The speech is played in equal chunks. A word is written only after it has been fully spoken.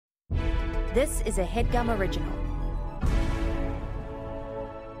This is a HeadGum original.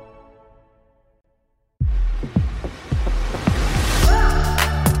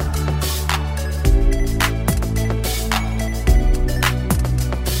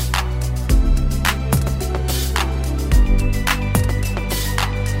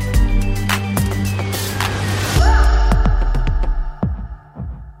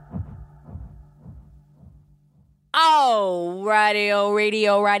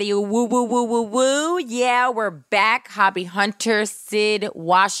 Radio, woo, woo, woo, woo, woo. Yeah, we're back. Hobby Hunter, Sid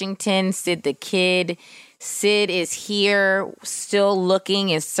Washington, Sid the Kid. Sid is here, still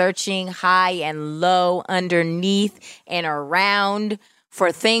looking and searching high and low, underneath and around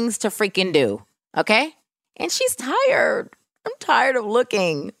for things to freaking do, okay? And she's tired. I'm tired of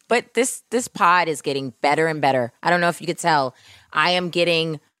looking. But this pod is getting better and better. I don't know if you could tell. I am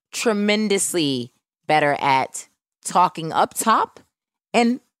getting tremendously better at talking up top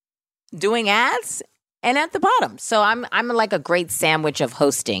and doing ads and at the bottom. So I'm like a great sandwich of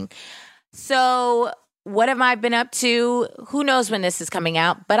hosting. So what have I been up to? Who knows when this is coming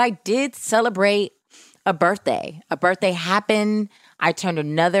out, but I did celebrate a birthday. A birthday happened. I turned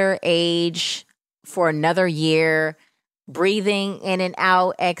another age for another year, breathing in and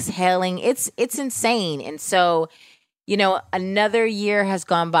out, exhaling. It's insane. And so, you know, another year has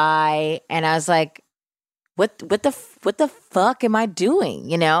gone by and I was like, what the fuck am I doing,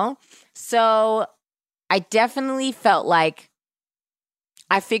 you know? So I definitely felt like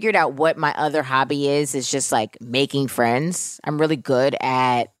I figured out what my other hobby is just like making friends. I'm really good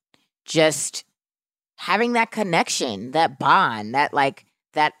at just having that connection, that bond, that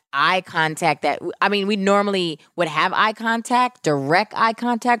eye contact we normally would have eye contact, direct eye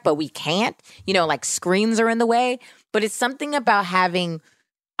contact, but we can't, you know, like screens are in the way, but it's something about having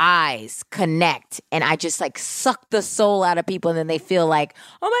eyes connect, and I just like suck the soul out of people, and then they feel like,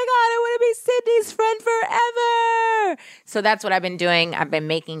 oh my God, I want to be Sydney's friend forever. So that's what I've been doing. I've been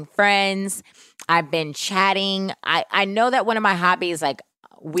making friends. I've been chatting. I know that one of my hobbies like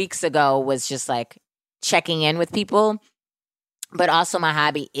weeks ago was just like checking in with people, but also my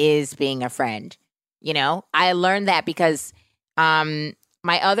hobby is being a friend. You know, I learned that because my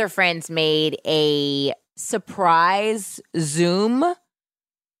other friends made a surprise Zoom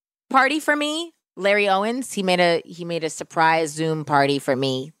party for me. Larry Owens, he made a surprise Zoom party for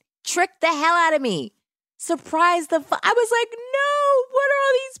me. Tricked the hell out of me. Surprised I was like, no, what are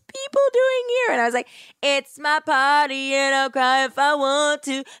all these people doing here? And I was like, it's my party and I'll cry if I want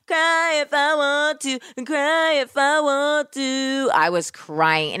to, cry if I want to, and cry if I want to. I was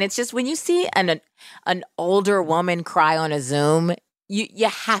crying. And it's just when you see an older woman cry on a Zoom, you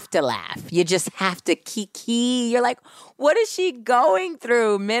have to laugh. You just have to kiki. You're like, what is she going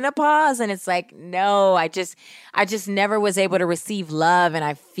through? Menopause? And it's like, no, I just never was able to receive love, and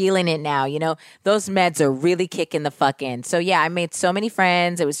I'm feeling it now. You know, those meds are really kicking the fuck in. So yeah, I made so many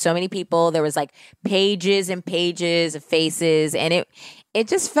friends. It was so many people. There was like pages and pages of faces, and it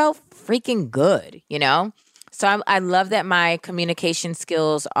just felt freaking good, you know? So I love that my communication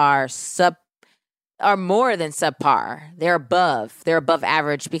skills are more than subpar. They're above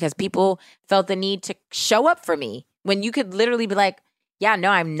average, because people felt the need to show up for me when you could literally be like, yeah, no,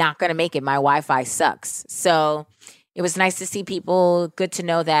 I'm not going to make it. My Wi-Fi sucks. So it was nice to see people. Good to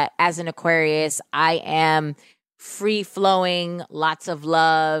know that as an Aquarius, I am free flowing, lots of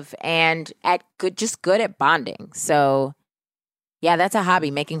love, and just good at bonding. So yeah, that's a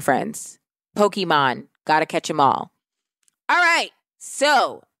hobby, making friends. Pokemon, gotta catch them all. All right.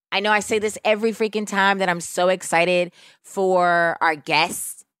 So I know I say this every freaking time that I'm so excited for our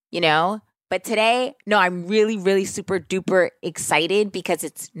guests, you know, but today, no, I'm really, really super duper excited because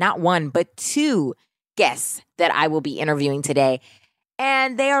it's not one, but two guests that I will be interviewing today.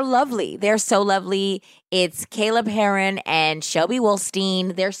 And they are lovely. They're so lovely. It's Caleb Hearon and Shelby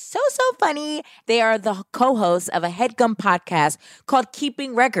Wolstein. They're so funny. They are the co-hosts of a HeadGum podcast called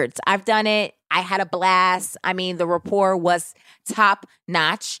Keeping Records. I've done it. I had a blast. I mean, the rapport was top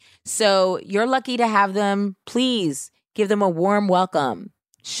notch. So you're lucky to have them. Please give them a warm welcome.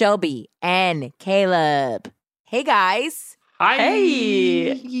 Shelby and Caleb. Hey, guys. Hi.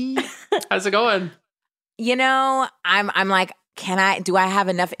 Hey. How's it going? You know, I'm like, do I have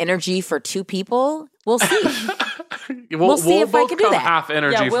enough energy for two people? We'll see. we'll see if I can do that. Half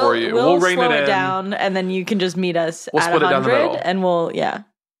energy for you. We'll rein slow it in. down, and then you can just meet us We'll at split it down the 100, middle. and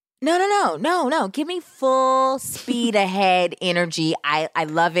No. Give me full speed ahead energy. I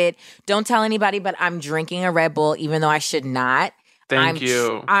love it. Don't tell anybody, but I'm drinking a Red Bull, even though I should not. Thank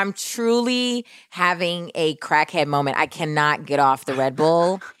you. I'm truly having a crackhead moment. I cannot get off the Red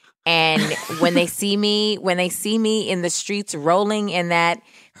Bull. And when they see me in the streets rolling in that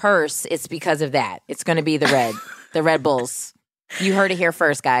purse, it's because of that. It's going to be the Red Bulls. You heard it here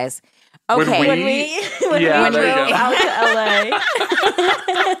first, guys. Okay. When we drove out to LA,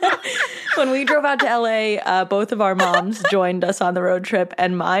 when we drove out to LA, both of our moms joined us on the road trip,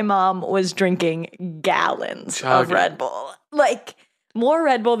 and my mom was drinking gallons of Red Bull, like more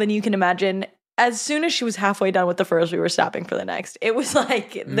Red Bull than you can imagine. As soon as she was halfway done with the first, we were stopping for the next. It was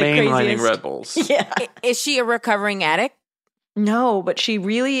like the craziest. Red Bulls. Yeah. Is she a recovering addict? No, but she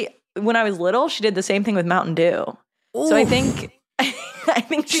really, when I was little, she did the same thing with Mountain Dew. Ooh. So I think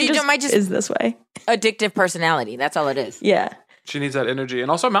she just is this way. Addictive personality. That's all it is. Yeah. She needs that energy. And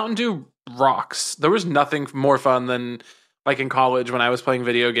also Mountain Dew rocks. There was nothing more fun than like in college when I was playing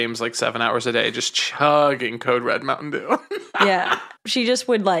video games like 7 hours a day, just chugging Code Red Mountain Dew. Yeah. She just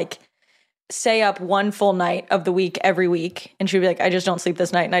would like stay up one full night of the week every week. And she'd be like, I just don't sleep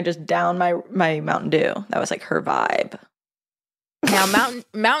this night. And I just down my Mountain Dew. That was like her vibe. Now,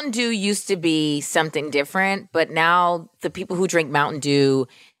 Mountain Dew used to be something different, but now the people who drink Mountain Dew,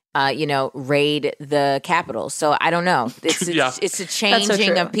 raid the Capitol. So I don't know. It's a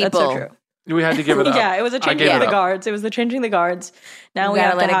changing of people. That's so true. We had to give it up. Yeah, it was a changing of the guards. It was the changing the guards. Now we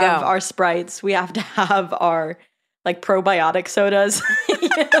have to have our Sprites. We have to have our like probiotic sodas.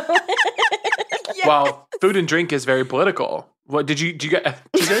 Well, food and drink is very political. What do you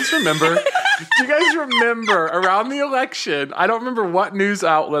guys remember? Do you guys remember around the election? I don't remember what news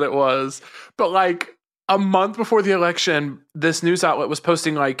outlet it was, but like a month before the election, this news outlet was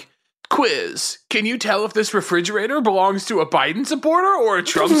posting like, quiz, can you tell if this refrigerator belongs to a Biden supporter or a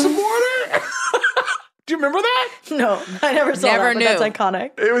Trump supporter? Do you remember that? No, I never saw that, but that's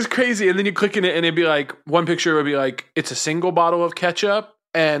iconic. It was crazy. And then you click in it and it'd be like, one picture would be like, it's a single bottle of ketchup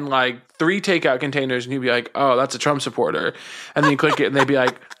and like 3 takeout containers. And you'd be like, oh, that's a Trump supporter. And then you click it and they'd be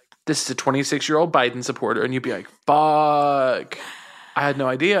like, this is a 26-year-old Biden supporter. And you'd be like, fuck. I had no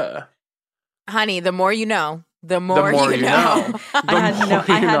idea. Honey, the more you know. The more you know. I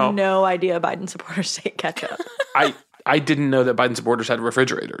had no idea Biden supporters take ketchup. I didn't know that Biden supporters had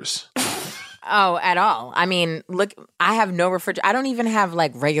refrigerators. Oh, at all. I mean, look, I have no refrigerator. I don't even have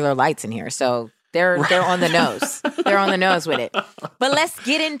like regular lights in here. So they're on the nose. They're on the nose with it. But let's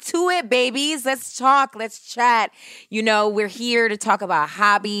get into it, babies. Let's talk. Let's chat. We're here to talk about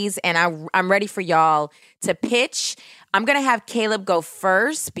hobbies, and I'm ready for y'all to pitch. I'm going to have Caleb go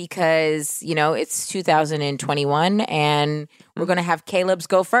first because, it's 2021 and we're going to have Caleb's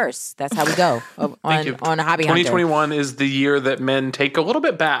go first. That's how we go on a Hobby 2021 Hunter. is the year that men take a little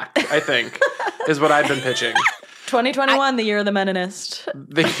bit back, I think, is what I've been pitching. 2021, the year of the meninist.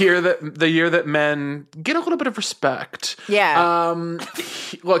 The year that men get a little bit of respect. Yeah.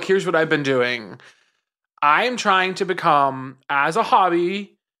 Look, here's what I've been doing. I am trying to become, as a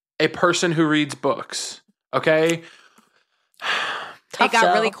hobby, a person who reads books. Okay? It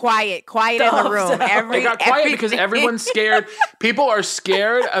got really quiet in the room. It got quiet because everyone's scared. People are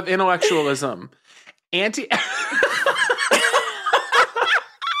scared of intellectualism.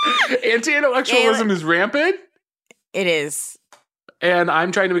 Anti-intellectualism is rampant. It is. And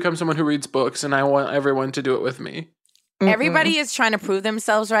I'm trying to become someone who reads books, and I want everyone to do it with me. Everybody is trying to prove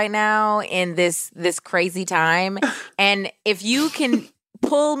themselves right now in this crazy time. And if you can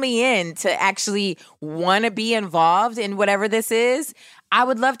pull me in to actually want to be involved in whatever this is, I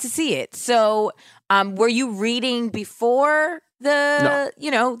would love to see it. So, were you reading before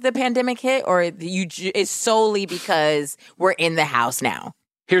the pandemic hit, or it's solely because we're in the house now?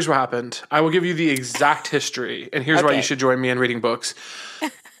 Here's what happened. I will give you the exact history, and here's why you should join me in reading books.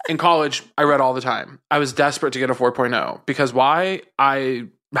 In college, I read all the time. I was desperate to get a 4.0 because why? I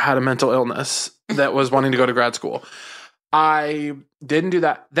had a mental illness that was wanting to go to grad school. I didn't do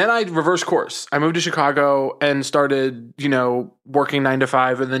that. Then I reversed course. I moved to Chicago and started, working 9 to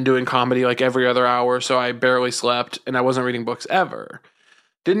 5 and then doing comedy like every other hour. So I barely slept and I wasn't reading books ever.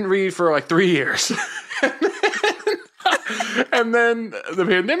 Didn't read for like 3 years. And then the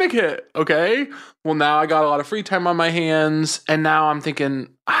pandemic hit. Okay. Well, now I got a lot of free time on my hands. And now I'm thinking,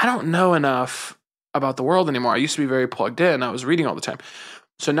 I don't know enough about the world anymore. I used to be very plugged in. I was reading all the time.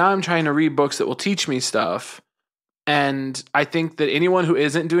 So now I'm trying to read books that will teach me stuff. And I think that anyone who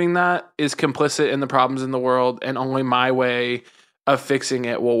isn't doing that is complicit in the problems in the world, and only my way of fixing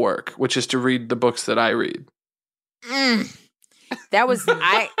it will work, which is to read the books that I read. That was,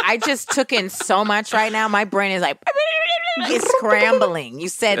 I just took in so much right now. My brain is like, it's scrambling. You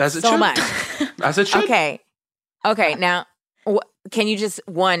said so much. As it should. Okay. Now, can you just,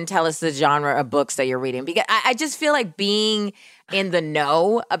 tell us the genre of books that you're reading? Because I just feel like being in the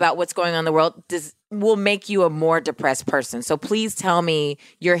know about what's going on in the world will make you a more depressed person. So please tell me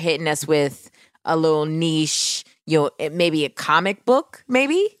you're hitting us with a little niche, maybe a comic book,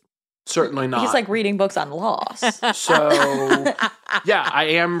 maybe? Certainly not. He's like reading books on loss. So, yeah, I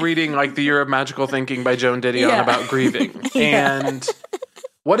am reading like The Year of Magical Thinking by Joan Didion about grieving. And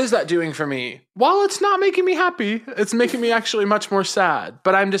what is that doing for me? Well, it's not making me happy. It's making me actually much more sad.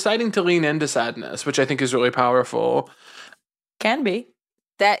 But I'm deciding to lean into sadness, which I think is really powerful. Can be.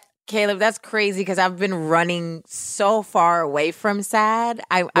 Caleb, that's crazy because I've been running so far away from sad.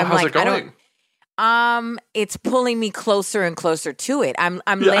 How's it going? It's pulling me closer and closer to it. I'm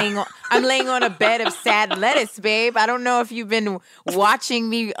laying on a bed of sad lettuce, babe. I don't know if you've been watching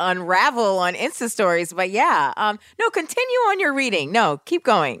me unravel on Insta stories, but yeah. No, continue on your reading. No, keep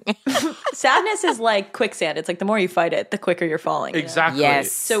going. Sadness is like quicksand. It's like the more you fight it, the quicker you're falling. Exactly.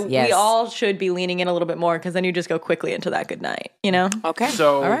 Yes. So we all should be leaning in a little bit more because then you just go quickly into that good night, you know? Okay.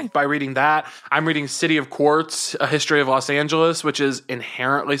 So all right. By reading that, I'm reading City of Quartz, A History of Los Angeles, which is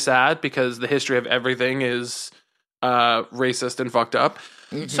inherently sad because the history of everything is racist and fucked up.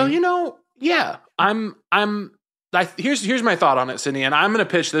 Mm-hmm. So, here's my thought on it, Sydney, and I'm going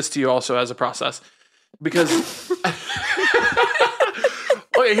to pitch this to you also as a process because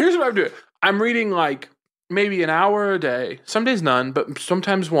okay, here's what I'm doing. I'm reading like maybe an hour a day, some days none, but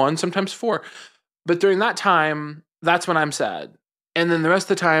sometimes one, sometimes 4. But during that time, that's when I'm sad. And then the rest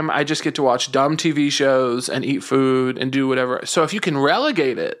of the time, I just get to watch dumb TV shows and eat food and do whatever. So if you can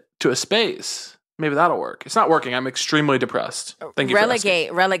relegate it to a space, maybe that'll work. It's not working. I'm extremely depressed. Thank you.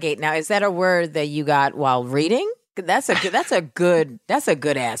 Relegate. Now, is that a word that you got while reading? That's a good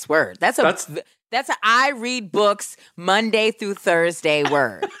ass word. That's a I read books Monday through Thursday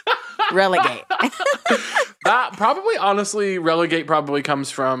word. Relegate. That probably, honestly, relegate probably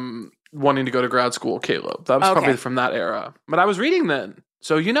comes from wanting to go to grad school, Caleb. That was probably from that era. But I was reading then.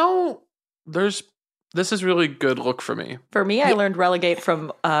 So, this is really good look for me. For me, I learned relegate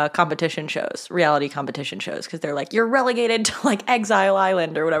from competition shows, reality competition shows, because they're like, you're relegated to like Exile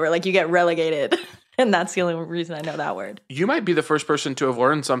Island or whatever. Like you get relegated. And that's the only reason I know that word. You might be the first person to have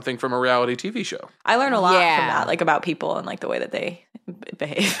learned something from a reality TV show. I learn a lot from that, like about people and like the way that they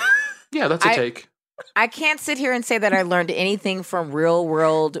behave. Yeah, that's a take. I can't sit here and say that I learned anything from Real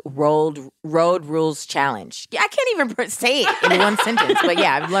World Road Rules Challenge. I can't even say it in one sentence. But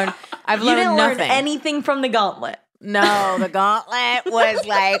yeah, I've learned you didn't nothing. Learn anything from the Gauntlet. No, the Gauntlet was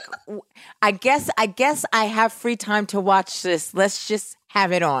like, I guess I have free time to watch this. Let's just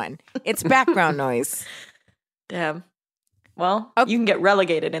have it on. It's background noise. Damn. Well, you can get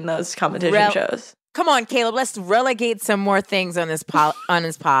relegated in those competition shows. Come on, Caleb. Let's relegate some more things on this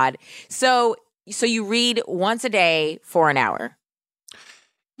pod. So you read once a day for an hour.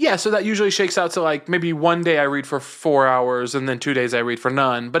 Yeah, so that usually shakes out to like maybe one day I read for 4 hours and then 2 days I read for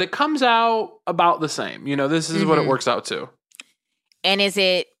none. But it comes out about the same. This is what it works out to. And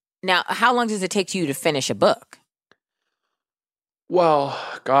now, how long does it take you to finish a book? Well,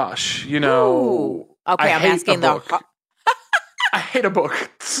 gosh, Okay, I'm asking I hate a book.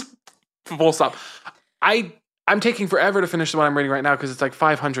 Full stop. I'm taking forever to finish the one I'm reading right now because it's like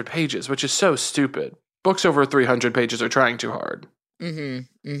 500 pages, which is so stupid. Books over 300 pages are trying too hard.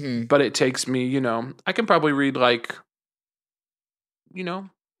 Mm-hmm. Mm-hmm. But it takes me, I can probably read like,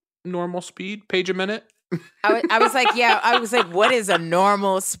 normal speed, page a minute. I was like, what is a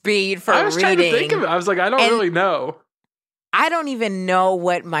normal speed for reading? I was trying to think of it. I was like, I don't really know. I don't even know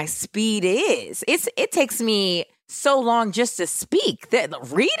what my speed is. It takes me so long just to speak.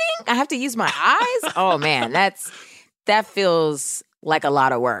 Reading? I have to use my eyes? Oh man, that feels like a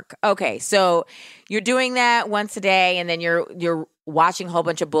lot of work. Okay, so you're doing that once a day and then you're watching a whole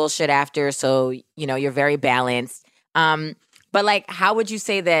bunch of bullshit after, so you're very balanced. But like, how would you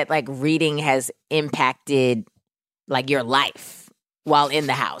say that like reading has impacted like your life while in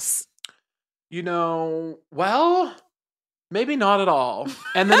the house? Well, maybe not at all.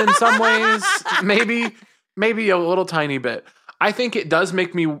 And then in some ways, maybe a little tiny bit. I think it does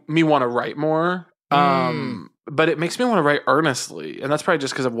make me want to write more. But it makes me want to write earnestly. And that's probably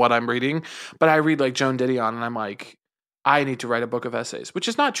just because of what I'm reading. But I read like Joan Didion and I'm like, I need to write a book of essays, which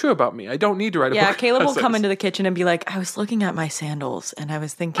is not true about me. I don't need to write a book of essays. Yeah, Caleb will come into the kitchen and be like, I was looking at my sandals and I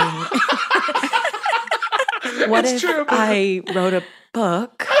was thinking, what if I wrote a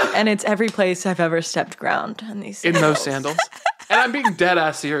book and it's every place I've ever stepped ground in these sandals? In those sandals? And I'm being dead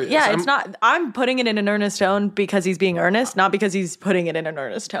ass serious. Yeah, I'm putting it in an earnest tone because he's being earnest, not because he's putting it in an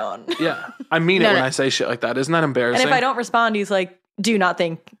earnest tone. Yeah, I mean it when I say shit like that. Isn't that embarrassing? And if I don't respond, he's like, do you not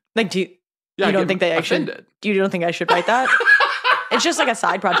think, like, you don't think that I should? You don't think I should write that? It's just like a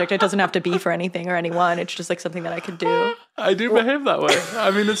side project. It doesn't have to be for anything or anyone. It's just like something that I could do. I do behave that way.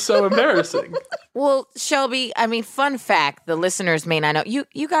 I mean, it's so embarrassing. Well, Shelby, I mean, fun fact, the listeners may not know,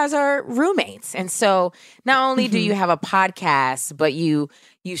 you guys are roommates. And so not only do you have a podcast, but you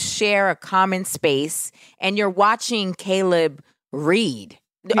share a common space and you're watching Caleb read.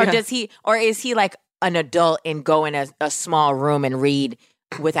 Or is he like an adult and go in a small room and read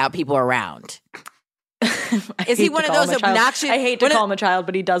without people around? Is he one of those obnoxious? I hate to call him a child,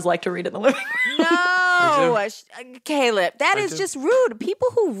 but he does like to read in the living room. No, Caleb, that is just rude. People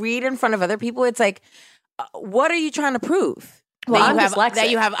who read in front of other people, it's like, what are you trying to prove? Well, I'm dyslexic, that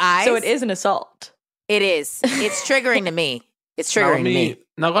you have eyes? So it is an assault. It is. It's triggering to me. It's triggering to me.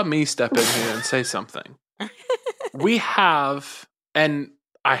 Now let me step in here and say something. We have, and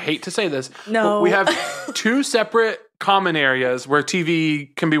I hate to say this, no, we have two separate common areas where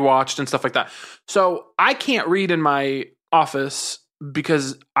TV can be watched and stuff like that. So I can't read in my office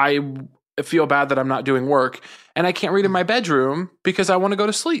because I feel bad that I'm not doing work, and I can't read in my bedroom because I want to go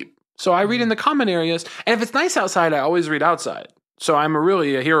to sleep. So I read in the common areas, and if it's nice outside, I always read outside. So I'm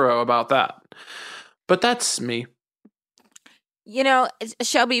really a hero about that. But that's me. You know,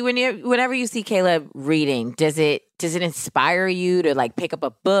 Shelby, whenever you see Caleb reading, does it inspire you to like pick up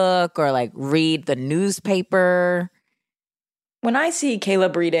a book or like read the newspaper? When I see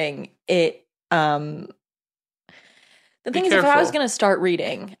Caleb reading, the thing is, if I was going to start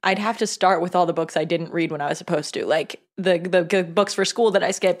reading, I'd have to start with all the books I didn't read when I was supposed to, like the books for school that I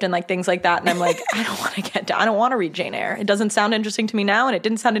skipped and like things like that. And I'm like, I don't want to read Jane Eyre. It doesn't sound interesting to me now, and it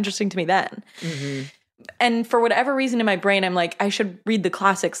didn't sound interesting to me then. Mm-hmm. And for whatever reason in my brain, I'm like, I should read the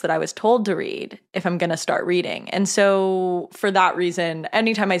classics that I was told to read if I'm going to start reading. And so for that reason,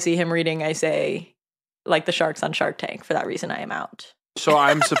 anytime I see him reading, I say, like the sharks on Shark Tank, for that reason, I am out. So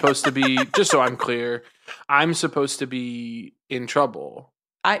I'm supposed to be, just so I'm clear, I'm supposed to be in trouble.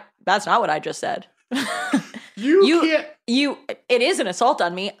 That's not what I just said. You can't. It is an assault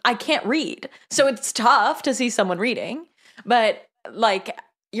on me. I can't read. So it's tough to see someone reading, but like,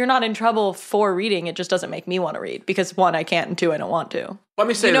 you're not in trouble for reading. It just doesn't make me want to read because one, I can't, and two, I don't want to. Let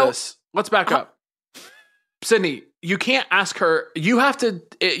me say this. Let's back up. Sydney, you can't ask her. You have to,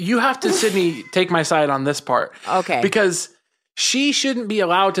 Sydney, take my side on this part. Okay. Because she shouldn't be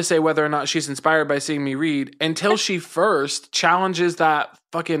allowed to say whether or not she's inspired by seeing me read until she first challenges that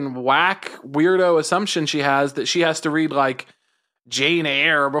fucking whack weirdo assumption she has that she has to read like Jane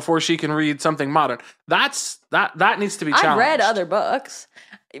Eyre before she can read something modern. That needs to be challenged. I've read other books.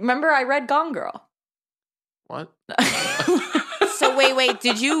 Remember, I read Gone Girl. What? So wait.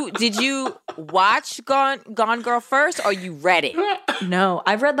 Did you watch Gone Girl first, or you read it? No,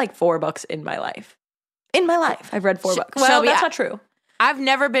 I've read like 4 books in my life. In my life, I've read 4 books. Well, Shelby, that's not true. I've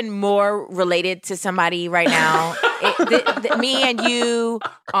never been more related to somebody right now. Me and you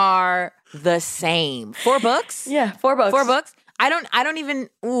are the same. 4 books? Yeah, 4 books. 4 books. I don't even.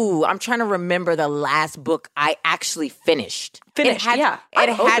 I'm trying to remember the last book I actually finished. It had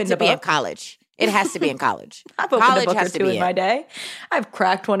to be in college. It has to be in college. I've opened a book or 2 in my day. I've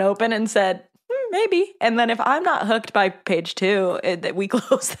cracked one open and said, maybe. And then if I'm not hooked by page 2, we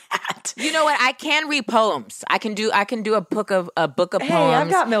close that. You know what? I can read poems. I can do a book of poems. Hey, I've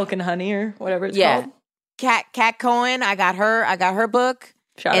got Milk and Honey or whatever it's called. Kat Cohen. I got her book.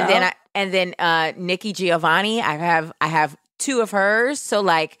 Shout out. And then Nikki Giovanni. I have 2 of hers. So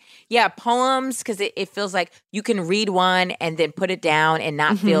like, yeah, poems, because it feels like you can read one and then put it down and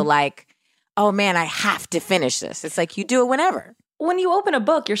not feel like, oh man, I have to finish this. It's like you do it whenever. When you open a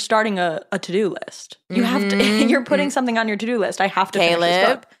book, you're starting a to-do list. You have to. You're putting something on your to-do list. I have to finish this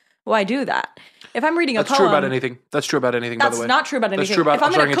book. Why do that? If I'm reading a poem, that's true about anything. That's true about anything. By the way, that's not true about anything. That's true about if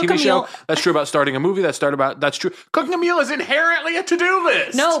I'm starting a TV meal, show. That's true about starting a movie. That's true. Cooking a meal is inherently a to-do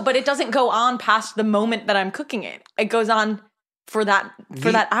list. No, but it doesn't go on past the moment that I'm cooking it. It goes on for that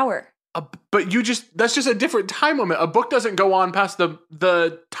hour. But that's just a different time limit. A book doesn't go on past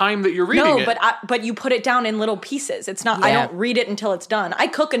the time that you're reading it. No, but you put it down in little pieces. It's not. Yeah. I don't read it until it's done. I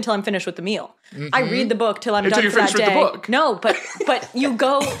cook until I'm finished with the meal. Mm-hmm. I read the book till I'm done for that day. The book. No, but you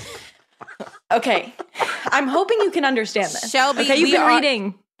go. Okay, I'm hoping you can understand this. Shelby, okay, you've been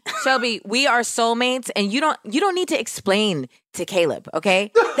reading. Shelby, we are soulmates, and you don't need to explain to Caleb, okay?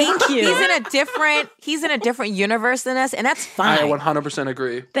 Thank you. He's in a different universe than us, and that's fine. I 100%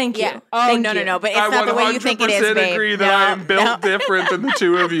 agree. Thank you. Yeah. Oh, no, but it's not the way you think it is, babe. I 100% agree that I am built different than the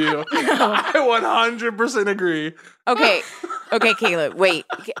 2 of you. I 100% agree. Okay, Caleb, wait.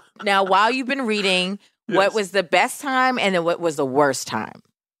 Now, while you've been reading, what was the best time, and then what was the worst time?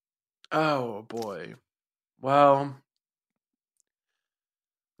 Oh, boy. Well,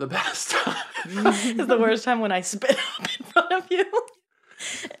 the best time is the worst time when I spit up in front of you.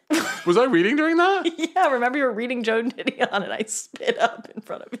 Was I reading during that? Yeah, remember you were reading Joan Didion and I spit up in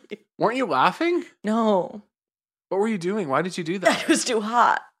front of you. Weren't you laughing? No. What were you doing? Why did you do that? It was too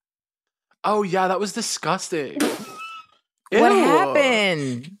hot. Oh, yeah, that was disgusting. What Ew.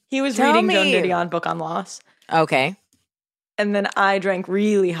 happened? He was Tell reading me. Joan Didion book on loss. Okay. And then I drank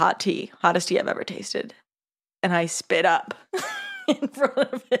really hot tea, hottest tea I've ever tasted. And I spit up in front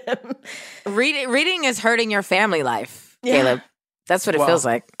of him. Reading is hurting your family life, Yeah. Caleb. That's what it feels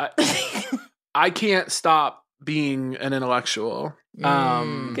like. I can't stop being an intellectual.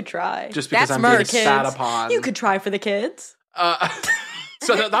 You could try. Just because That's I'm being murder, spat kids. upon. You could try for the kids.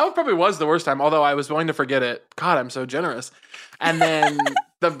 So that probably was the worst time, although I was willing to forget it. God, I'm so generous. And then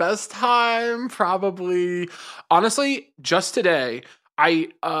the best time, probably, honestly, just today,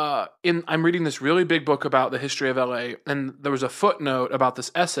 I'm reading this really big book about the history of LA, and there was a footnote about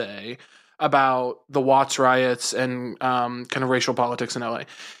this essay about the Watts riots and kind of racial politics in LA.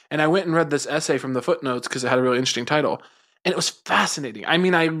 And I went and read this essay from the footnotes because it had a really interesting title. And it was fascinating. I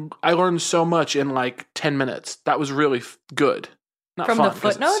mean, I learned so much in like 10 minutes. That was really good. Not From fun, the 'cause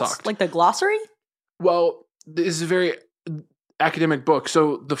it footnotes? sucked. Like the glossary? Well, this is a very academic book.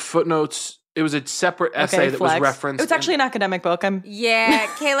 So the footnotes, it was a separate essay that was referenced. It was actually an academic book. Yeah,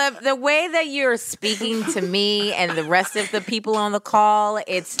 Caleb, the way that you're speaking to me and the rest of the people on the call,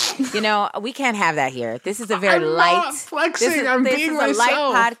 it's, we can't have that here. This is a very I'm light. not flexing. I'm this being is myself.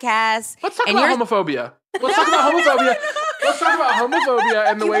 a light podcast. Let's talk about homophobia. Let's talk about homophobia. Let's talk about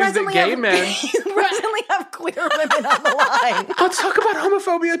homophobia and the ways that gay men. You presently have queer women on the line. Let's talk about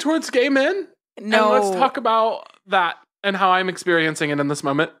homophobia towards gay men. No. And let's talk about that and how I'm experiencing it in this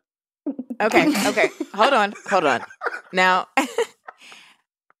moment. Okay. Hold on. Now,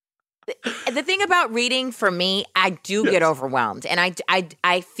 the thing about reading for me, I do get overwhelmed. And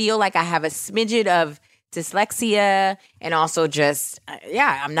I feel like I have a smidget of dyslexia and also just,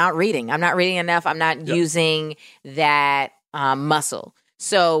 I'm not reading. I'm not reading enough. I'm not using that muscle.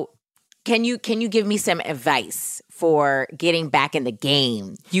 So can you give me some advice for getting back in the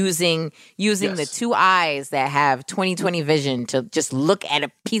game, using the two eyes that have 20/20 vision to just look at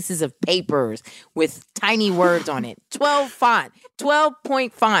pieces of papers with tiny words on it,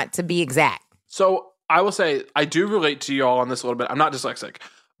 12-point font to be exact. So I will say I do relate to y'all on this a little bit. I'm not dyslexic,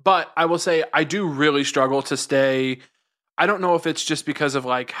 but I will say I do really struggle to stay. I don't know if it's just because of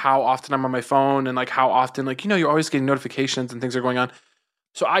like how often I'm on my phone and like how often you're always getting notifications and things are going on.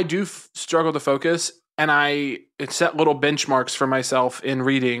 So I do struggle to focus. And I set little benchmarks for myself in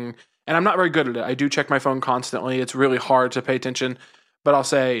reading, and I'm not very good at it. I do check my phone constantly. It's really hard to pay attention, but I'll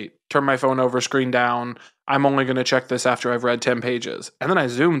say, turn my phone over, screen down. I'm only going to check this after I've read 10 pages. And then I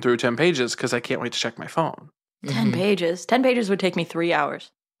zoom through 10 pages because I can't wait to check my phone. 10 pages. 10 pages would take me 3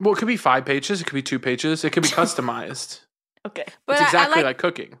 hours. Well, it could be 5 pages. It could be 2 pages. It could be customized. Okay. But it's exactly like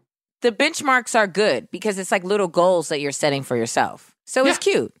cooking. The benchmarks are good because it's like little goals that you're setting for yourself. So it's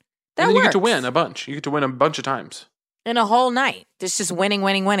cute. That and then works. you get to win a bunch. You get to win a bunch of times. In a whole night. It's just winning.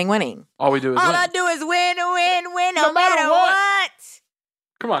 All we do is All win. I do is win, no matter what.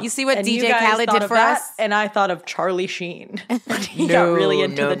 Come on. You see what And DJ you guys Khaled thought did of for that, us? and I thought of Charlie Sheen. He got really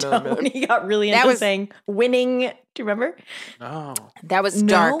into the tone. He got really into saying winning. Do you remember? No. That was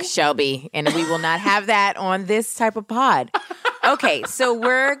dark, Shelby, and we will not have that on this type of pod. Okay, so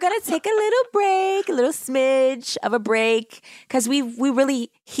we're going to take a little break, a little smidge of a break, because we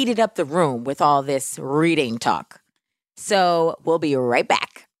really heated up the room with all this reading talk. So we'll be right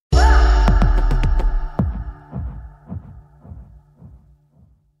back.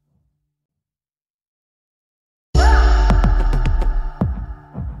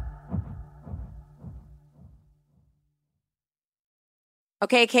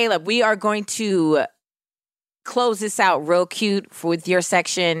 Okay, Caleb, we are going to close this out real cute with your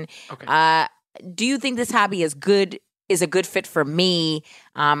section. Okay. Do you think this hobby is a good fit for me?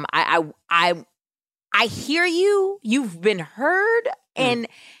 I hear you. You've been heard, and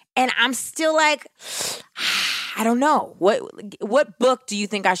I'm still like, I don't know. What book do you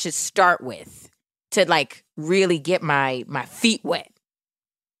think I should start with to like really get my feet wet?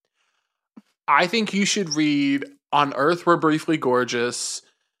 I think you should read On Earth We're Briefly Gorgeous,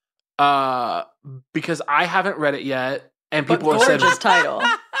 because I haven't read it yet, and people have said gorgeous title.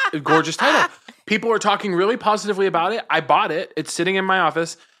 Gorgeous title. People are talking really positively about it. I bought it. It's sitting in my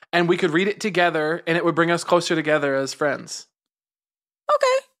office, and we could read it together, and it would bring us closer together as friends.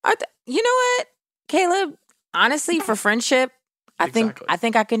 Okay, you know what, Caleb? Honestly, for friendship, I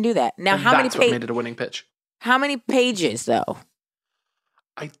think I can do that. Now, and how many pages? What made it a winning pitch? How many pages though?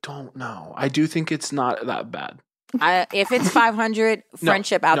 I don't know. I do think it's not that bad. If it's 500,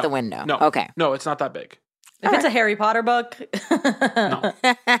 friendship out the window. No. Okay. No, it's not that big. If it's a Harry Potter book, No.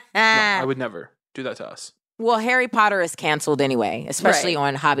 would never do that to us. Well, Harry Potter is canceled anyway, especially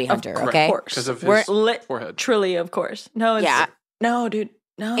on Hobby Hunter, okay? Of course. Because of his forehead. Truly, of course. No, dude.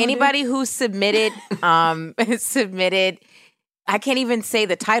 No, anybody who submitted, I can't even say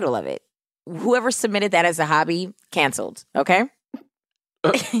the title of it. Whoever submitted that as a hobby, canceled, okay?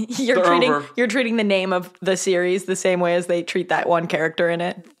 You're treating the name of the series the same way as they treat that one character in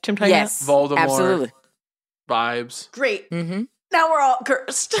it. Yes, Voldemort. Absolutely. Vibes. Great. Mm-hmm. Now we're all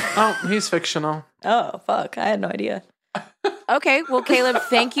cursed. Oh, he's fictional. Oh, fuck. I had no idea. Okay, well, Caleb,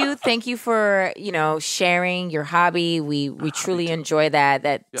 thank you for sharing your hobby. We truly enjoy that.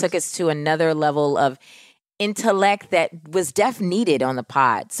 That took us to another level of intellect that was needed on the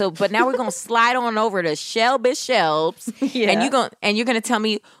pod. So, but now we're gonna slide on over to Shelby Shelbs, and you're gonna tell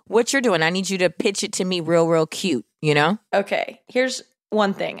me what you're doing. I need you to pitch it to me real cute. Okay. Here's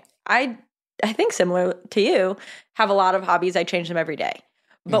one thing. I think similar to you, have a lot of hobbies. I change them every day.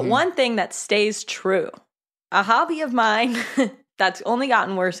 But one thing that stays true, a hobby of mine that's only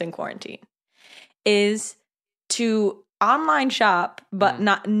gotten worse in quarantine, is to online shop, but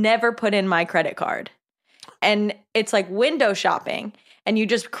never put in my credit card. And it's like window shopping, and you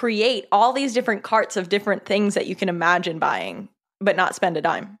just create all these different carts of different things that you can imagine buying, but not spend a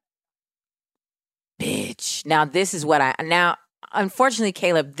dime. Bitch. Now this is what unfortunately,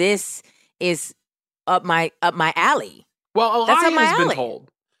 Caleb, this is up my alley. Well, Eli has been told.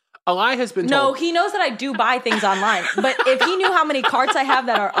 Eli has been told. No, he knows that I do buy things online. But if he knew how many carts I have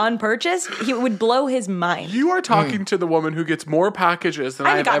that are unpurchased, he would blow his mind. You are talking to the woman who gets more packages than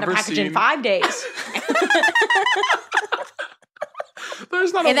I have ever seen. I haven't gotten a package in 5 days.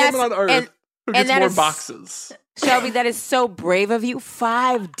 There's not a woman on earth who gets more boxes. Shelby, that is so brave of you.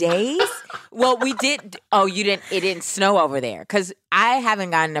 5 days? Well, we did. Oh, you didn't. It didn't snow over there because I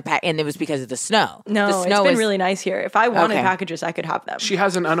haven't gotten a pack, and it was because of the snow. No, the snow it's been really nice here. If I wanted packages, I could have them. She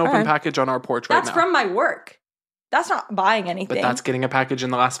has an unopened package on our porch right now. That's from my work. That's not buying anything. But that's getting a package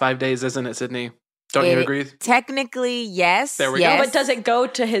in the last 5 days, isn't it, Sydney? Don't you agree? Technically, yes. There we go. But does it go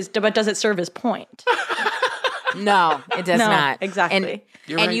to his? But does it serve his point? No, it does not. Exactly.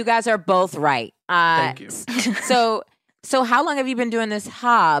 And you guys are both right. Thank you. So how long have you been doing this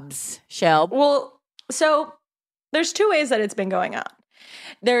Hobbs, Shelb? Well, so there's 2 ways that it's been going on.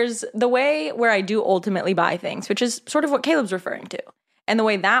 There's the way where I do ultimately buy things, which is sort of what Caleb's referring to. And the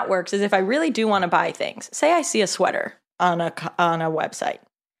way that works is if I really do want to buy things, say I see a sweater on a website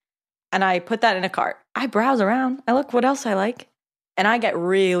and I put that in a cart. I browse around. I look what else I like. And I get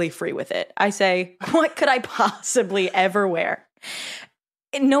really free with it. I say, what could I possibly ever wear?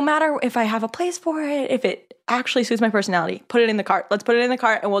 And no matter if I have a place for it, if it actually suits my personality, put it in the cart. Let's put it in the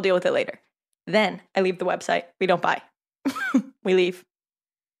cart and we'll deal with it later. Then I leave the website. We don't buy. We leave.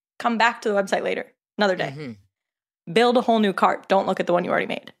 Come back to the website later. Another day. Mm-hmm. Build a whole new cart. Don't look at the one you already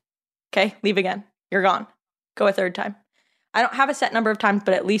made. Okay? Leave again. You're gone. Go a third time. I don't have a set number of times,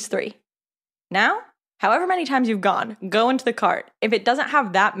 but at least 3. Now, however many times you've gone, go into the cart. If it doesn't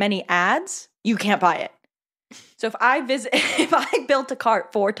have that many ads, you can't buy it. So if I built a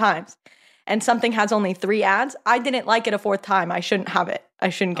cart 4 times and something has only 3 ads, I didn't like it a 4th time. I shouldn't have it. I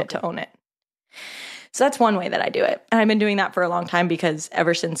shouldn't get to own it. So that's one way that I do it. And I've been doing that for a long time because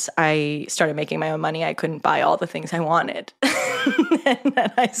ever since I started making my own money, I couldn't buy all the things I wanted. And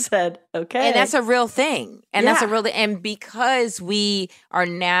then I said, okay. And that's a real thing. And that's a real thing. And because we are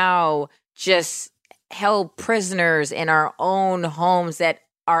now just held prisoners in our own homes, that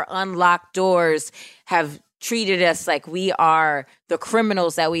our unlocked doors have treated us like we are the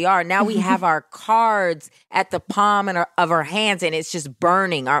criminals that we are. Now we have our cards at the palm of our hands, and it's just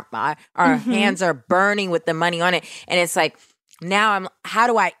burning. Our hands are burning with the money on it. And it's like, now how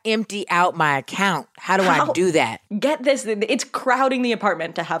do I empty out my account? How do I do that? Get this. It's crowding the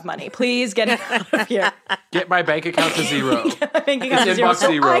apartment to have money. Please get it out of here. Get my bank account to 0. Get my bank account to 0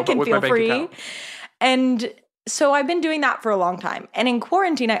 so I can feel free. And so I've been doing that for a long time. And in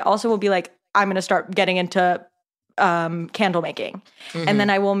quarantine, I also will be like, I'm going to start getting into candle making. Mm-hmm. And then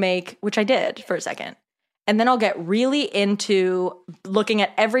I will make, which I did for a second. And then I'll get really into looking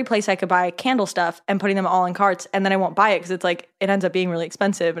at every place I could buy candle stuff and putting them all in carts. And then I won't buy it because it's like, it ends up being really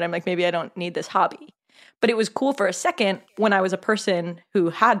expensive. And I'm like, maybe I don't need this hobby. But it was cool for a second when I was a person who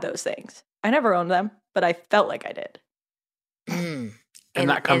had those things. I never owned them, but I felt like I did. And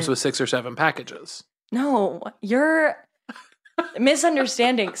that comes with 6 or 7 packages. No, you're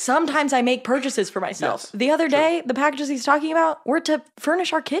misunderstanding. Sometimes I make purchases for myself. Yes, the other day, the packages he's talking about were to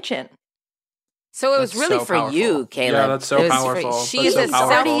furnish our kitchen. So it was really so for powerful. You, Caleb. Yeah, that's so powerful. She is a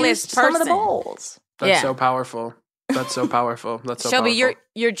selfless person. Some of the bowls. That's so powerful. That's so powerful. That's so Shelby, powerful.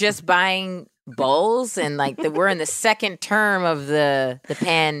 you're just buying bowls, and like we're in the second term of the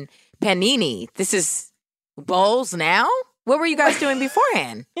panini. This is bowls now? What were you guys doing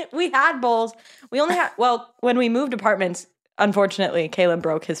beforehand? We had bowls. We only had, when we moved apartments, unfortunately, Caleb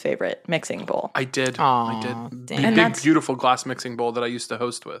broke his favorite mixing bowl. I did. Dang. Big, beautiful glass mixing bowl that I used to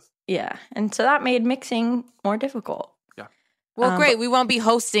host with. Yeah. And so that made mixing more difficult. Yeah. Well, great. We won't be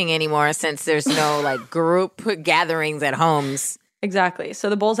hosting anymore since there's no like group gatherings at homes. Exactly. So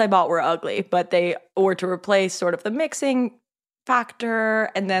the bowls I bought were ugly, but they were to replace sort of the mixing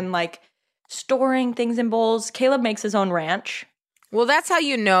factor and then like storing things in bowls. Caleb makes his own ranch. Well, that's how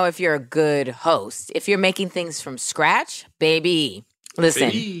you know if you're a good host. If you're making things from scratch, baby. Listen.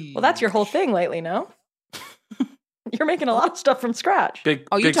 Baby. Well, that's your whole thing lately, no? You're making a lot of stuff from scratch. Big,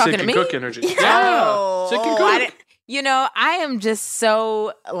 you big talking sick to and me? cook energy. Oh, Yeah. Sick and cook. I am just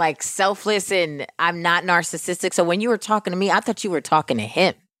so like selfless and I'm not narcissistic. So when you were talking to me, I thought you were talking to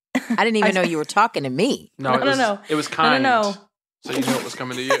him. I didn't even know you were talking to me. No, it was kind. No. So you know it was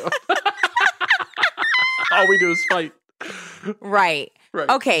coming to you. All we do is fight. Right. Right.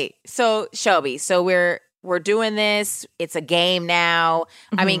 Okay. So Shelby, we're doing this. It's a game now.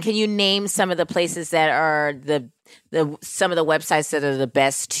 I mean, can you name some of the places that are some of the websites that are the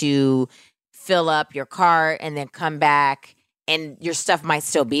best to fill up your cart and then come back and your stuff might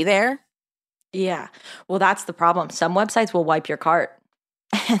still be there? Yeah. Well, that's the problem. Some websites will wipe your cart.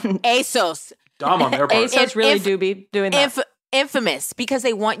 And ASOS. Dumb on their part. ASOS really do be doing that. Infamous because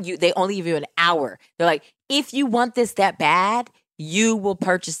they only give you an hour. They're like, if you want this that bad, you will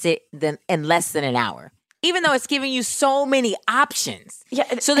purchase it in less than an hour. Even though it's giving you so many options.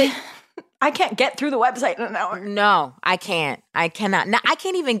 Yeah. So I can't get through the website in an hour. No, I can't. I cannot. Now, I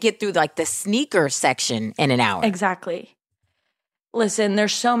can't even get through like the sneaker section in an hour. Exactly. Listen,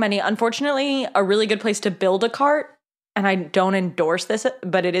 there's so many. Unfortunately, a really good place to build a cart, and I don't endorse this,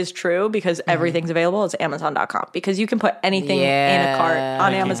 but it is true because everything's available, is Amazon.com. Because you can put anything in a cart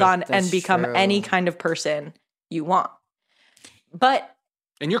on Amazon and become any kind of person you want.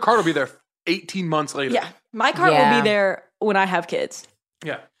 And your cart will be there 18 months later. Yeah. My cart will be there when I have kids.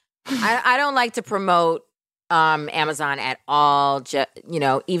 Yeah. I don't like to promote Amazon at all.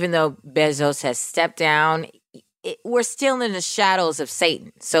 Even though Bezos has stepped down, we're still in the shadows of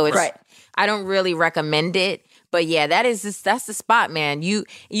Satan. So it's right. I don't really recommend it. But yeah, that's the spot, man. You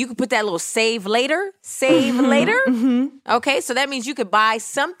could put that little save later. Okay, so that means you could buy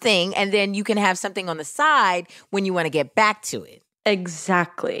something and then you can have something on the side when you want to get back to it.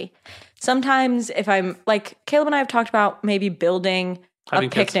 Exactly. Sometimes if I'm like Caleb and I have talked about maybe building a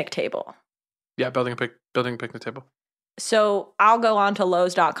picnic table. Yeah, building a picnic table. So I'll go on to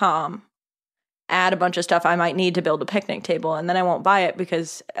Lowe's.com, add a bunch of stuff I might need to build a picnic table, and then I won't buy it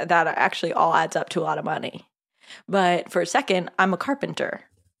because that actually all adds up to a lot of money. But for a second, I'm a carpenter.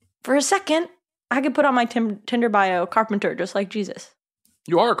 For a second, I could put on my Tinder bio, carpenter, just like Jesus.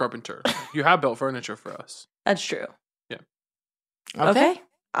 You are a carpenter. You have built furniture for us. That's true. Yeah. Okay.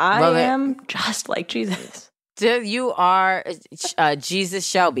 I am just like Jesus. You are Jesus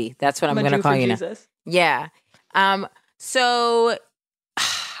Shelby. That's what I'm going to call you now. Yeah. So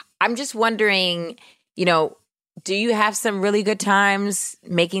I'm just wondering, do you have some really good times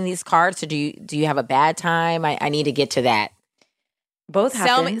making these cards, or do you have a bad time? I need to get to that. Both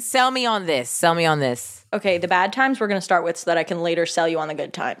happen. Sell me on this. Sell me on this. Okay, the bad times we're going to start with so that I can later sell you on the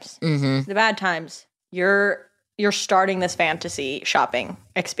good times. Mm-hmm. The bad times, you're starting this fantasy shopping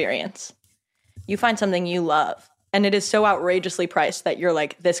experience. You find something you love, and it is so outrageously priced that you're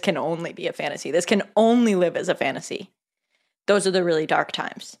like, this can only be a fantasy. This can only live as a fantasy. Those are the really dark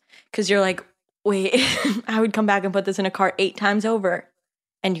times. Because you're like, wait, I would come back and put this in a cart 8 times over.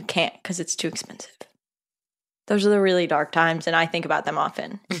 And you can't because it's too expensive. Those are the really dark times, and I think about them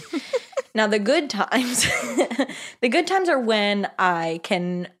often. Now, the good times, the good times are when I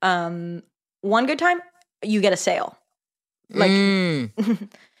can, one good time, you get a sale. Like,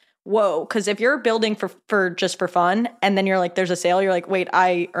 whoa, because if you're building for just for fun, and then you're like, there's a sale, you're like, wait,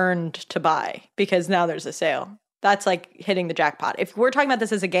 I earned to buy because now there's a sale. That's like hitting the jackpot. If we're talking about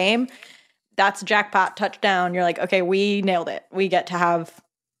this as a game, that's jackpot, touchdown. You're like, okay, we nailed it. We get to have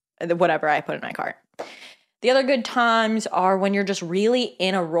whatever I put in my cart. The other good times are when you're just really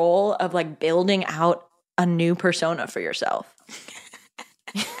in a role of like building out a new persona for yourself.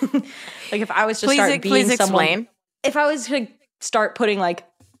 Like if I was to start being someone, if I was to start putting like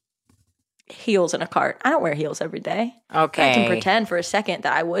heels in a cart, I don't wear heels every day. Okay. I can pretend for a second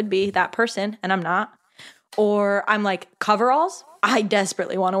that I would be that person and I'm not. Or I'm like coveralls. I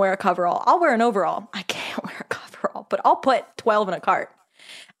desperately want to wear a coverall. I'll wear an overall. I can't wear a coverall, but I'll put 12 in a cart.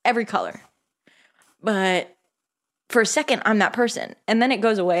 Every color. But for a second, I'm that person. And then it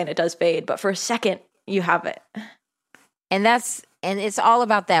goes away and it does fade. But for a second, you have it. And that's And it's all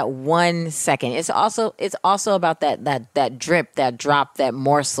about that 1 second. It's also about that drip, that drop, that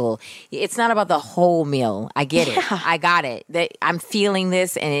morsel. It's not about the whole meal. I get it. I got it. That I'm feeling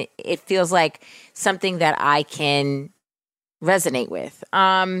this, and it feels like something that I can resonate with.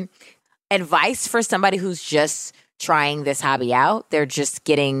 Advice for somebody who's just trying this hobby out. They're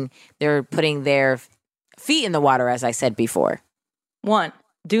putting their feet in the water, as I said before. 1,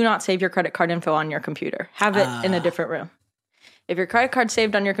 do not save your credit card info on your computer. Have it in a different room. If your credit card's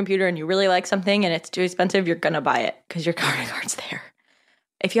saved on your computer and you really like something and it's too expensive, you're going to buy it because your credit card's there.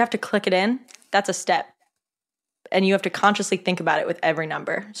 If you have to click it in, that's a step. And you have to consciously think about it with every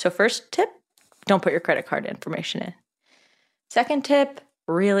number. So first tip, don't put your credit card information in. Second tip,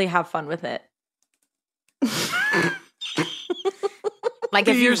 really have fun with it. Like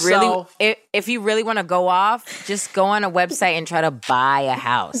if you really want to go off, just go on a website and try to buy a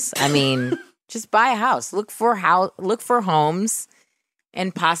house. I mean, just buy a house. Look for homes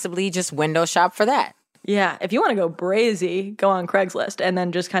and possibly just window shop for that. Yeah, if you want to go brazy, go on Craigslist and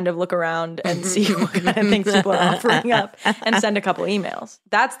then just kind of look around and see what kind of things people are offering up and send a couple emails.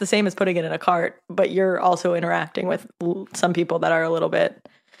 That's the same as putting it in a cart, but you're also interacting with some people that are a little bit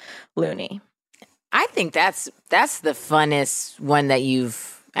loony. I think that's the funnest one that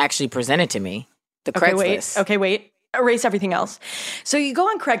you've actually presented to me. The Craigslist. Okay, wait. Erase everything else. So you go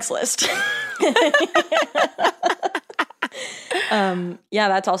on Craigslist. Yeah,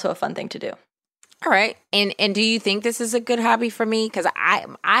 that's also a fun thing to do. All right. And do you think this is a good hobby for me? Because I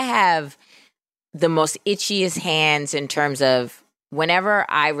have the most itchiest hands in terms of whenever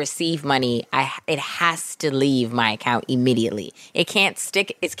I receive money, it has to leave my account immediately. It can't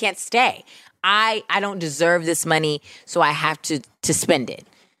stick. It can't stay. I don't deserve this money, so I have to spend it.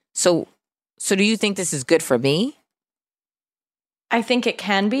 So do you think this is good for me? I think it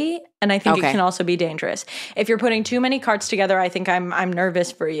can be, and I think it can also be dangerous. If you're putting too many carts together, I think I'm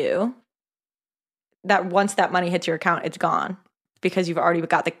nervous for you. That once that money hits your account, it's gone because you've already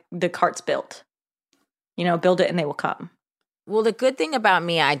got the carts built. You know, build it and they will come. Well, the good thing about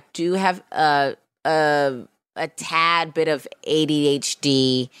me, I do have a tad bit of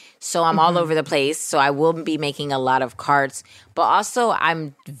ADHD, so I'm all over the place. So I will be making a lot of carts, but also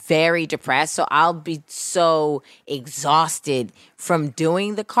I'm very depressed. So I'll be so exhausted from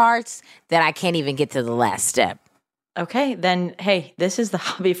doing the carts that I can't even get to the last step. Okay, then, hey, this is the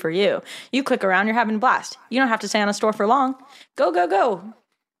hobby for you. You click around, you're having a blast. You don't have to stay on a store for long. Go, go, go.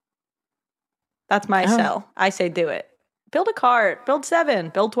 That's my sell. I say do it. Build a cart. Build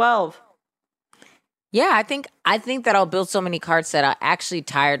 7. Build 12. Yeah, I think that I'll build so many carts that I'll actually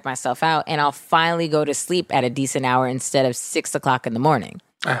tired myself out, and I'll finally go to sleep at a decent hour instead of 6 o'clock in the morning.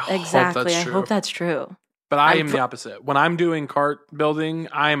 I hope that's true. But I am the opposite. When I'm doing cart building,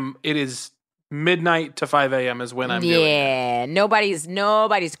 it is midnight to 5 a.m. is when I'm doing it. Yeah,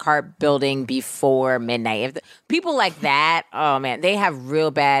 nobody's cart building before midnight. People like that, oh man, they have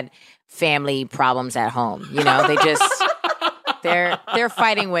real bad family problems at home. You know, they just they're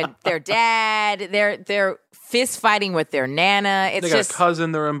fighting with their dad. They're fist fighting with their nana. It's they got a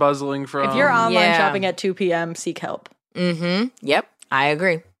cousin they're embezzling from. If you're online shopping at 2 p.m., seek help. Yep, I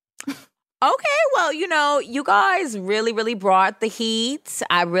agree. Okay, well, you guys really, really brought the heat.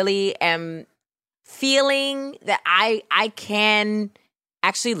 I really am feeling that I can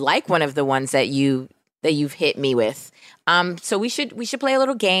actually like one of the ones that you've hit me with. So we should play a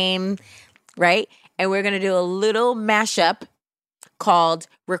little game, right? And we're gonna do a little mashup called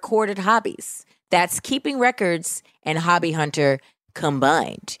Recorded Hobbies. That's keeping records and hobby hunter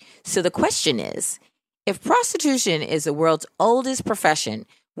combined. So the question is, if prostitution is the world's oldest profession,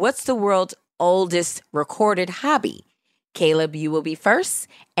 what's the world's oldest recorded hobby? Caleb, you will be first,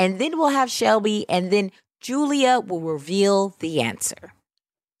 and then we'll have Shelby, and then Julia will reveal the answer.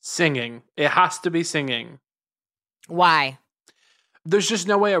 Singing. It has to be singing. Why? There's just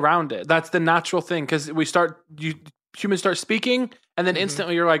no way around it. That's the natural thing, because humans start speaking, and then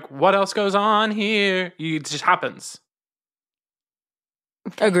instantly you're like, what else goes on here? It just happens.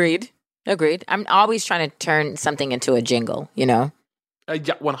 Agreed. I'm always trying to turn something into a jingle, Yeah,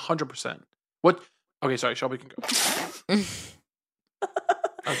 100%. What? Okay, sorry, Shelby can go. I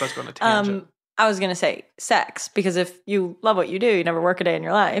was about to go on a tangent. I was going to say sex, because if you love what you do, you never work a day in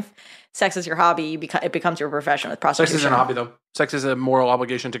your life. Sex is your hobby. It becomes your profession with prostitution. Sex isn't a hobby, though. Sex is a moral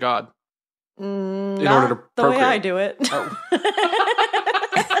obligation to God. In order to procreate. The way I do it. Oh.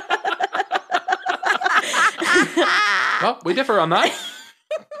 Well, we differ on that.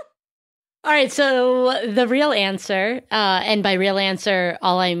 All right, so the real answer, and by real answer,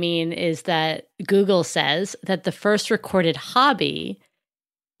 all I mean is that Google says that the first recorded hobby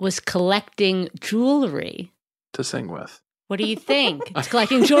was collecting jewelry. To sing with. What do you think? It's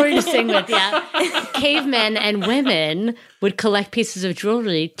collecting jewelry to sing with, yeah. Cavemen and women would collect pieces of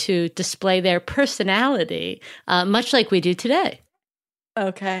jewelry to display their personality, much like we do today.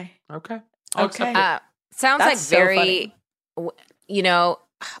 Okay. Okay. Sounds That's like so very,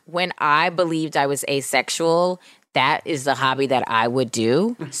 when I believed I was asexual, that is the hobby that I would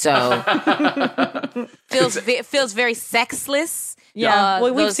do. So feels very sexless. Yeah,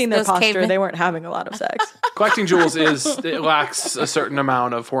 we've seen their posture. Cavemen. They weren't having a lot of sex. Collecting jewels it lacks a certain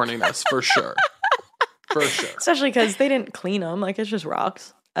amount of horniness, for sure. For sure. Especially because they didn't clean them. Like, it's just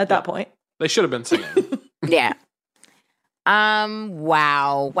rocks at that point. They should have been singing. Yeah.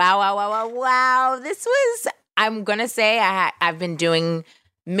 Wow. This was, I'm going to say I've been doing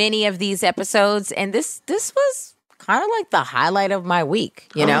many of these episodes, and this was kind of like the highlight of my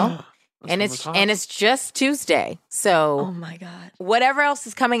week, and it's just Tuesday. So, oh my God. Whatever else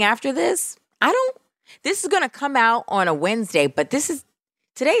is coming after this, this is going to come out on a Wednesday, but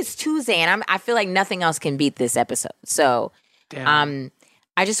today is Tuesday, and I feel like nothing else can beat this episode. So, I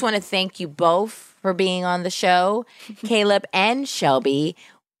just want to thank you both for being on the show, Caleb and Shelby.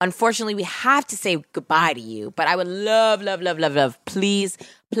 Unfortunately, we have to say goodbye to you, but I would love, please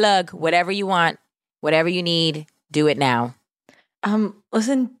plug whatever you want, whatever you need, do it now.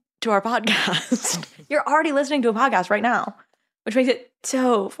 Listen to our podcast. You're already listening to a podcast right now, which makes it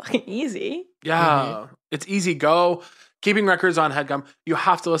so fucking easy. Yeah, It's easy. Go. Keeping Records on HeadGum. You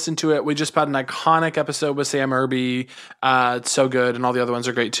have to listen to it. We just had an iconic episode with Sam Irby. It's so good, and all the other ones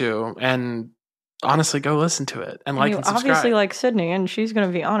are great too. And honestly, go listen to it and like and subscribe. Obviously like Sydney, and she's going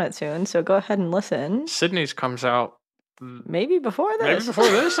to be on it soon, so go ahead and listen. Sydney's comes out maybe before this.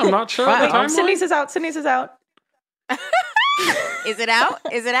 I'm not sure. Wait, Sydney's is out. Is it out?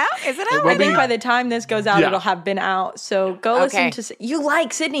 I think by the time this goes out, it'll have been out. So go listen to. You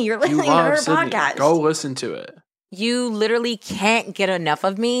like Sydney? You're listening to her podcast. Go listen to it. You literally can't get enough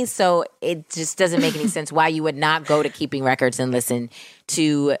of me, so it just doesn't make any sense why you would not go to Keeping Records and listen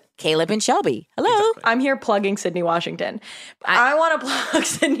to Caleb and Shelby. Hello. Exactly. I'm here plugging Sydney Washington. I want to plug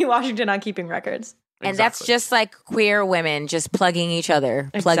Sydney Washington on Keeping Records. And that's just like queer women just plugging each other.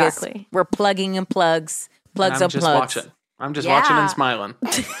 Exactly. We're plugging and plugs. Plugs up plugs. I'm just watching and smiling.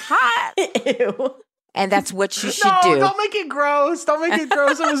 Hot. Ew. And that's what you should do. Don't make it gross. It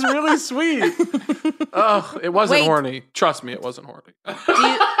was really sweet. Oh, it wasn't horny. Trust me, it wasn't horny.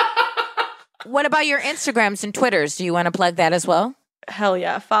 What about your Instagrams and Twitters? Do you want to plug that as well? Hell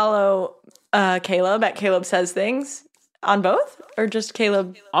yeah. Follow Caleb at Caleb Says Things on both, or just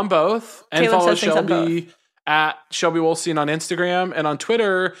Caleb? On both. And Caleb follow Says Things on Shelby at Shelby Wolstein on Instagram, and on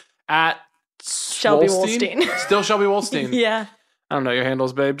Twitter at Shelby Wolstein. Still Shelby Wolstein. Yeah. I don't know your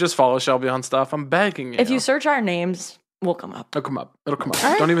handles, babe. Just follow Shelby on stuff. I'm begging you. If you search our names, we'll come up. It'll come up.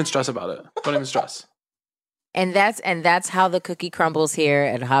 Right. Don't even stress about it. Don't even stress. And that's how the cookie crumbles here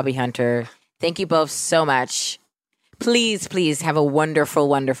at Hobby Hunter. Thank you both so much. Please have a wonderful,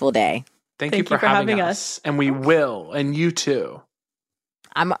 wonderful day. Thank you for having us. And we will. And you too.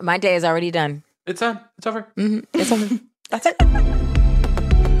 My day is already done. It's done. It's over. Mm-hmm. It's over. That's it.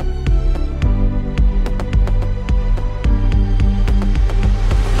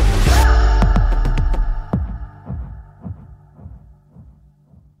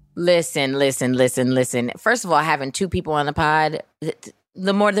 Listen. First of all, having two people on the pod,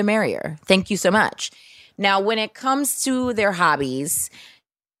 the more the merrier. Thank you so much. Now, when it comes to their hobbies,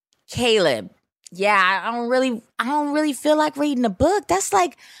 Caleb, I don't really feel like reading a book. That's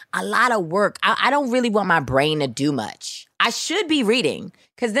like a lot of work. I don't really want my brain to do much. I should be reading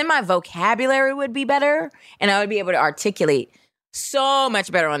because then my vocabulary would be better and I would be able to articulate so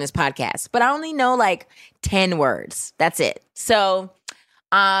much better on this podcast. But I only know like 10 words. That's it. So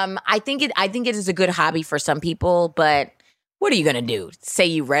I think it is a good hobby for some people, but what are you going to do? Say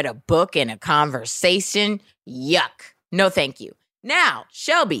you read a book in a conversation? Yuck. No, thank you. Now,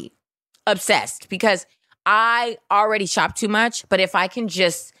 Shelby, obsessed because I already shop too much, but if I can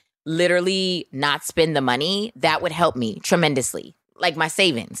just literally not spend the money, that would help me tremendously. Like my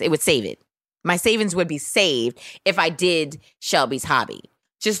savings, it would save it. My savings would be saved if I did Shelby's hobby.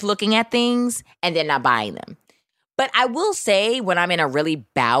 Just looking at things and then not buying them. But I will say when I'm in a really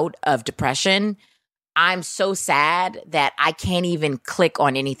bout of depression, I'm so sad that I can't even click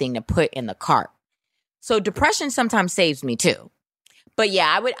on anything to put in the cart. So depression sometimes saves me too. But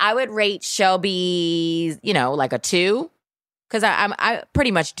yeah, I would rate Shelby, like a 2 because I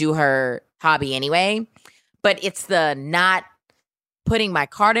pretty much do her hobby anyway. But it's the not putting my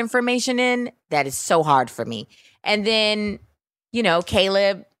card information in that is so hard for me. And then,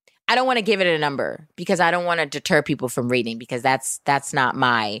 Caleb, I don't want to give it a number because I don't want to deter people from reading because that's not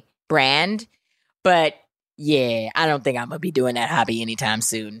my brand. But Yeah, I don't think I'm going to be doing that hobby anytime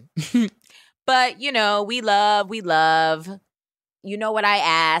soon. But, we love. You know what I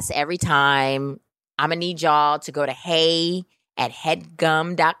ask every time? I'm going to need y'all to go to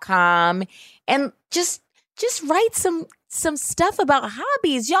hey@headgum.com and just write some stuff about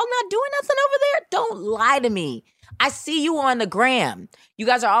hobbies. Y'all not doing nothing over there? Don't lie to me. I see you on the gram. You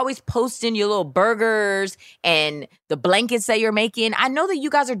guys are always posting your little burgers and the blankets that you're making. I know that you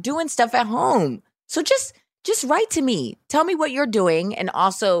guys are doing stuff at home. So just write to me. Tell me what you're doing and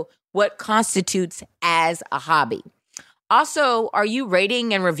also what constitutes as a hobby. Also, are you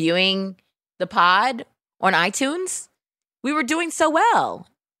rating and reviewing the pod on iTunes? We were doing so well.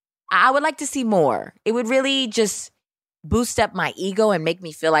 I would like to see more. It would really just boost up my ego and make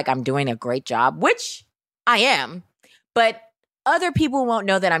me feel like I'm doing a great job, which I am. But other people won't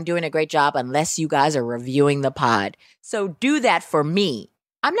know that I'm doing a great job unless you guys are reviewing the pod. So do that for me.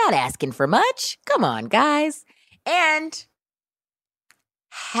 I'm not asking for much. Come on, guys. And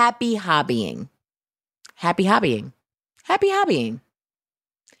happy hobbying. Happy hobbying. Happy hobbying.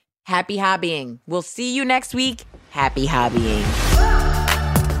 Happy hobbying. We'll see you next week. Happy hobbying.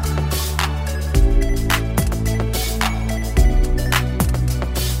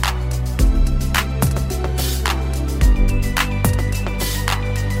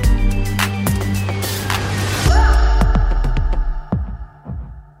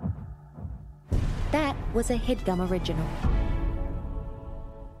 That was a HeadGum original.